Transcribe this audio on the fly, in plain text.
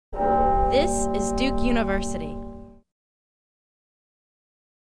This is Duke University.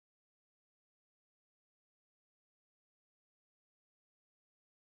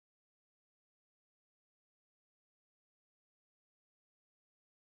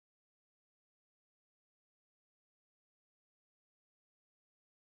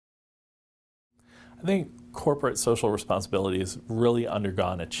 I think corporate social responsibility has really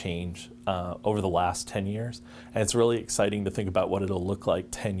undergone a change over the last 10 years, and it's really exciting to think about what it'll look like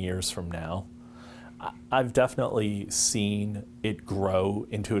 10 years from now. I've definitely seen it grow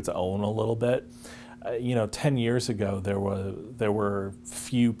into its own a little bit. 10 years ago there were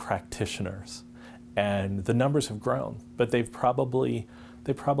few practitioners, and the numbers have grown, but they probably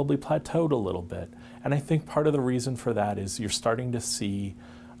plateaued a little bit. And I think part of the reason for that is you're starting to see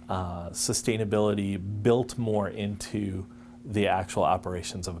sustainability built more into the actual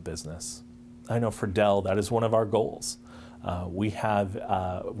operations of a business. I know for Dell, that is one of our goals. We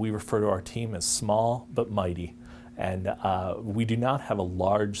refer to our team as small but mighty, and we do not have a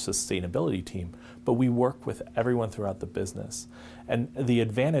large sustainability team, but we work with everyone throughout the business. And the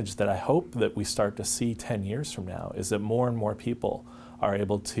advantage that I hope that we start to see 10 years from now is that more and more people are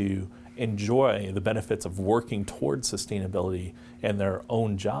able to enjoy the benefits of working towards sustainability in their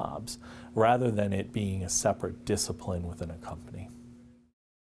own jobs, rather than it being a separate discipline within a company.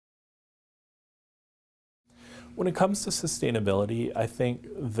 When it comes to sustainability, I think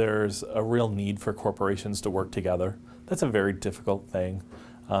there's a real need for corporations to work together. That's a very difficult thing,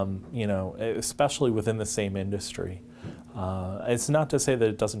 especially within the same industry. It's not to say that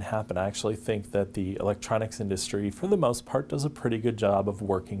it doesn't happen. I actually think that the electronics industry, for the most part, does a pretty good job of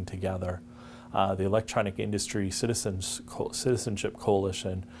working together. The Electronic Industry Citizenship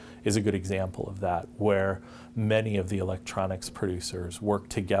Coalition is a good example of that, where many of the electronics producers work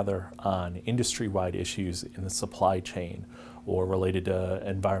together on industry-wide issues in the supply chain or related to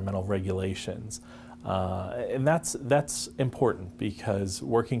environmental regulations. And that's important, because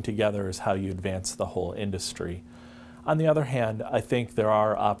working together is how you advance the whole industry. On the other hand, I think there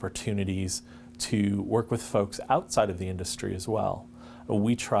are opportunities to work with folks outside of the industry as well.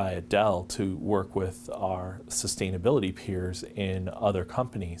 We try at Dell to work with our sustainability peers in other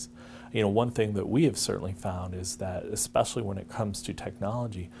companies. One thing that we have certainly found is that, especially when it comes to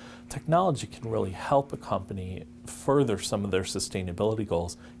technology can really help a company further some of their sustainability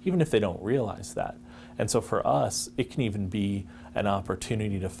goals, even if they don't realize that. And so for us, it can even be an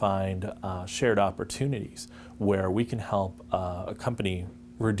opportunity to find shared opportunities where we can help a company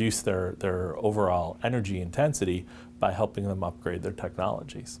reduce their overall energy intensity by helping them upgrade their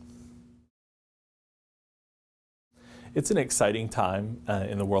technologies. It's an exciting time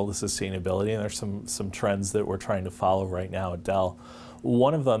in the world of sustainability, and there's some trends that we're trying to follow right now at Dell.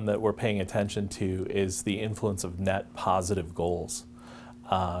 One of them that we're paying attention to is the influence of net positive goals.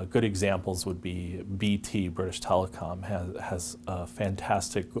 Good examples would be BT, British Telecom, has a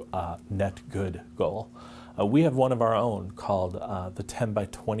fantastic net good goal. We have one of our own called the 10 by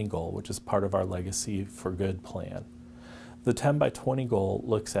 20 goal, which is part of our Legacy for Good plan. The 10 by 20 goal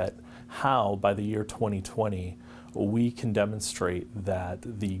looks at how, by the year 2020, we can demonstrate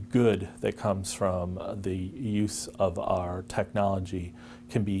that the good that comes from the use of our technology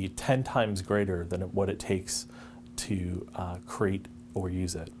can be 10 times greater than what it takes to create or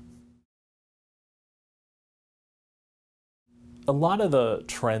use it. A lot of the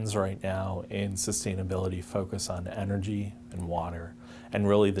trends right now in sustainability focus on energy and water, and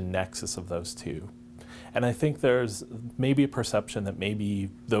really the nexus of those two. And I think there's maybe a perception that maybe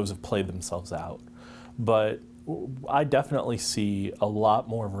those have played themselves out. But I definitely see a lot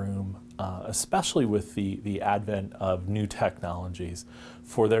more room, especially with the advent of new technologies,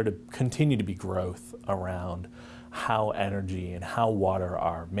 for there to continue to be growth around how energy and how water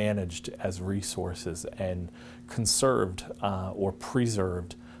are managed as resources and conserved or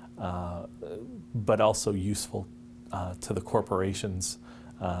preserved, but also useful to the corporations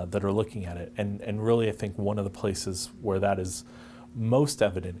that are looking at it. And really, I think one of the places where that is most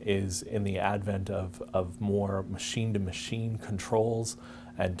evident is in the advent of more machine-to-machine controls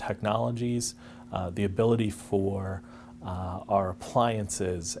and technologies, the ability for our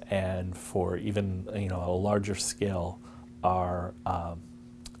appliances and for even a larger scale our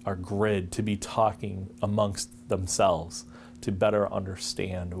grid to be talking amongst themselves to better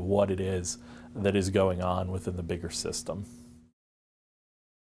understand what it is that is going on within the bigger system.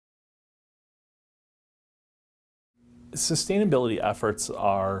 Sustainability efforts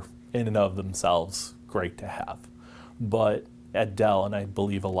are in and of themselves great to have, but at Dell, and I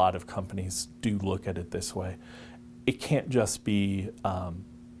believe a lot of companies do look at it this way, it can't just be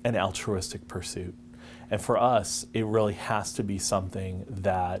an altruistic pursuit. And for us, it really has to be something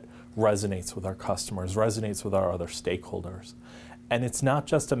that resonates with our customers, resonates with our other stakeholders. And it's not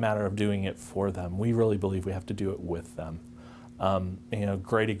just a matter of doing it for them. We really believe we have to do it with them.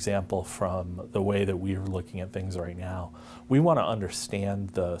 Great example from the way that we are looking at things right now. We want to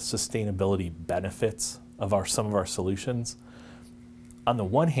understand the sustainability benefits of some of our solutions. On the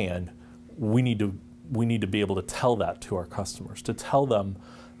one hand, we need to be able to tell that to our customers, to tell them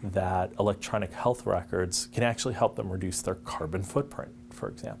that electronic health records can actually help them reduce their carbon footprint, for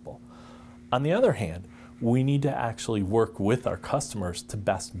example. On the other hand, we need to actually work with our customers to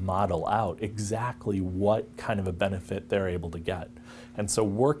best model out exactly what kind of a benefit they're able to get. And so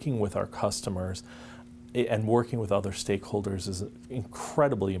working with our customers and working with other stakeholders is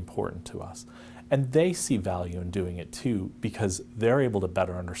incredibly important to us. And they see value in doing it too, because they're able to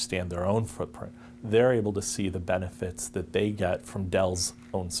better understand their own footprint. They're able to see the benefits that they get from Dell's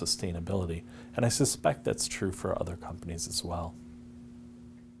own sustainability. And I suspect that's true for other companies as well.